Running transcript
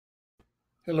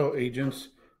Hello, agents.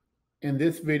 In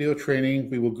this video training,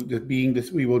 we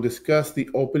will discuss the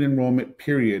open enrollment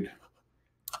period.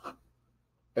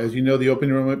 As you know, the open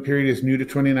enrollment period is new to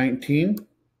 2019.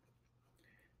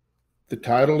 The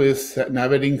title is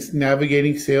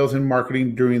Navigating Sales and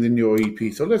Marketing During the New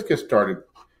OEP. So let's get started.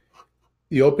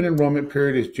 The open enrollment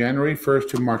period is January 1st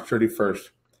to March 31st.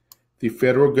 The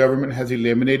federal government has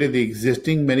eliminated the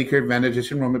existing Medicare Advantage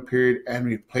disenrollment period and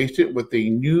replaced it with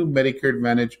a new Medicare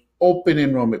Advantage open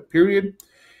enrollment period.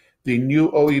 The new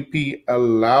OEP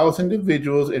allows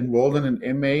individuals enrolled in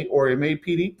an MA or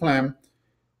MAPD plan,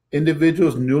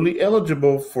 newly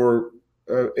eligible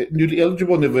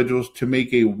individuals to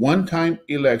make a one-time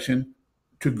election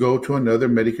to go to another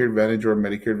Medicare Advantage or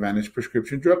Medicare Advantage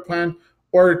prescription drug plan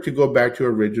or to go back to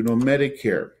original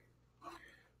Medicare.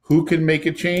 Who can make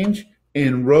a change?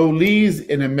 Enrollees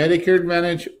in a Medicare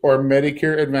Advantage or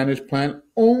Medicare Advantage plan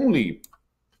only.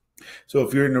 So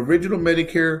if you're in original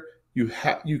Medicare,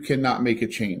 you cannot make a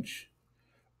change.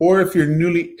 Or if you're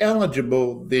newly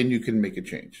eligible, then you can make a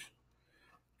change.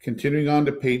 Continuing on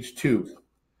to page 2.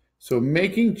 So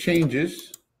making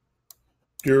changes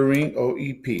during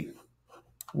OEP.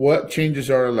 What changes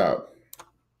are allowed?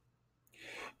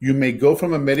 You may go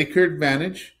from a Medicare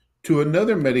Advantage to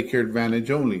another Medicare Advantage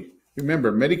only.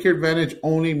 Remember, Medicare Advantage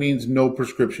only means no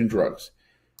prescription drugs.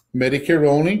 Medicare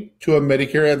only to a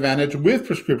Medicare Advantage with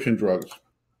prescription drugs.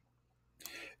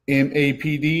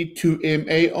 MAPD to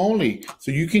MA only.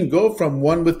 So you can go from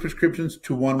one with prescriptions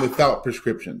to one without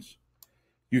prescriptions.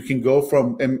 You can go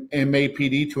from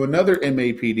MAPD to another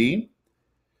MAPD.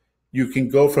 You can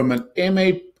go from an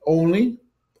MA only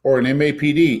or an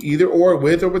MAPD, either or,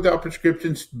 with or without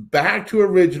prescriptions, back to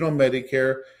original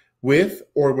Medicare with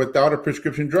or without a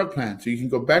prescription drug plan. So you can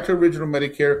go back to original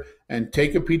Medicare and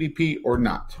take a PDP or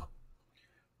not.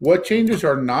 What changes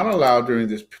are not allowed during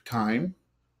this time?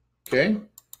 Okay.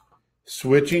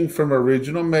 Switching from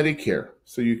original Medicare.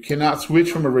 So you cannot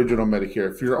switch from original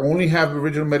Medicare. If you only have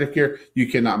original Medicare, you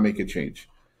cannot make a change.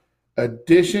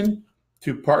 Addition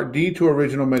to Part D to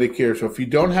original Medicare. So if you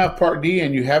don't have Part D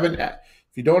and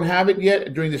if you don't have it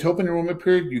yet during this open enrollment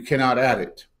period, you cannot add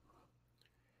it.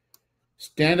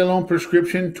 Standalone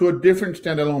prescription to a different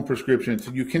standalone prescription.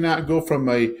 So you cannot go from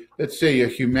let's say a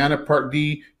Humana Part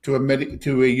D to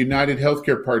a United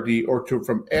Healthcare Part D, or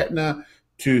from Aetna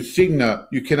to Cigna.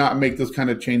 You cannot make those kind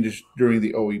of changes during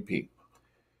the OEP.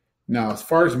 Now, as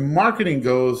far as marketing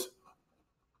goes,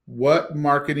 what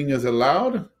marketing is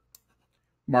allowed?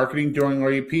 Marketing during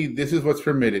OEP, this is what's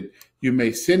permitted. You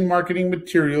may send marketing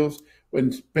materials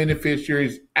when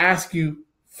beneficiaries ask you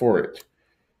for it.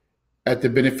 At the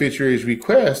beneficiary's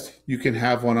request, you can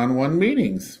have one-on-one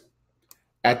meetings.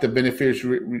 At the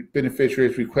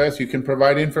beneficiary's request, you can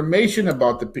provide information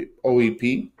about the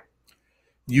OEP.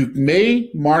 You may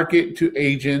market to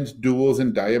agents, duals,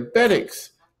 and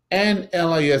diabetics, and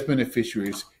LIS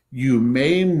beneficiaries. You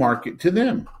may market to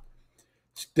them.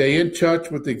 Stay in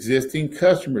touch with existing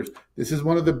customers. This is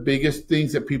one of the biggest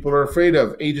things that people are afraid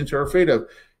of, agents are afraid of.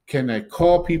 Can I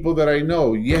call people that I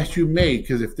know? Yes, you may,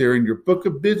 because if they're in your book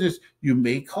of business, you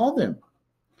may call them.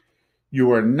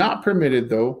 You are not permitted,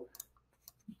 though.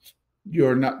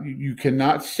 You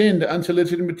cannot send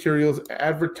unsolicited materials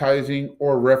advertising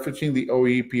or referencing the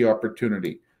OEP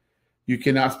opportunity. You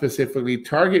cannot specifically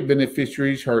target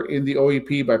beneficiaries who are in the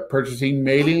OEP by purchasing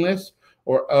mailing lists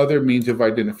or other means of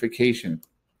identification.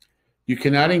 You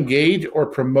cannot engage or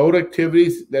promote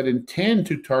activities that intend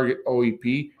to target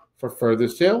OEP for further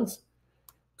sales,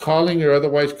 calling or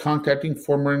otherwise contacting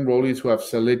former enrollees who have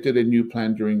selected a new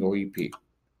plan during OEP.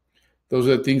 Those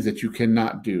are the things that you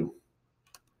cannot do.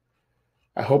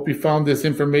 I hope you found this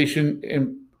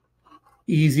information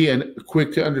easy and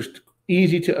quick to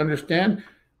easy to understand.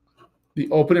 The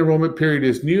open enrollment period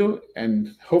is new,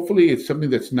 and hopefully it's something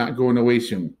that's not going away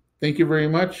soon. Thank you very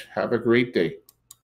much. Have a great day.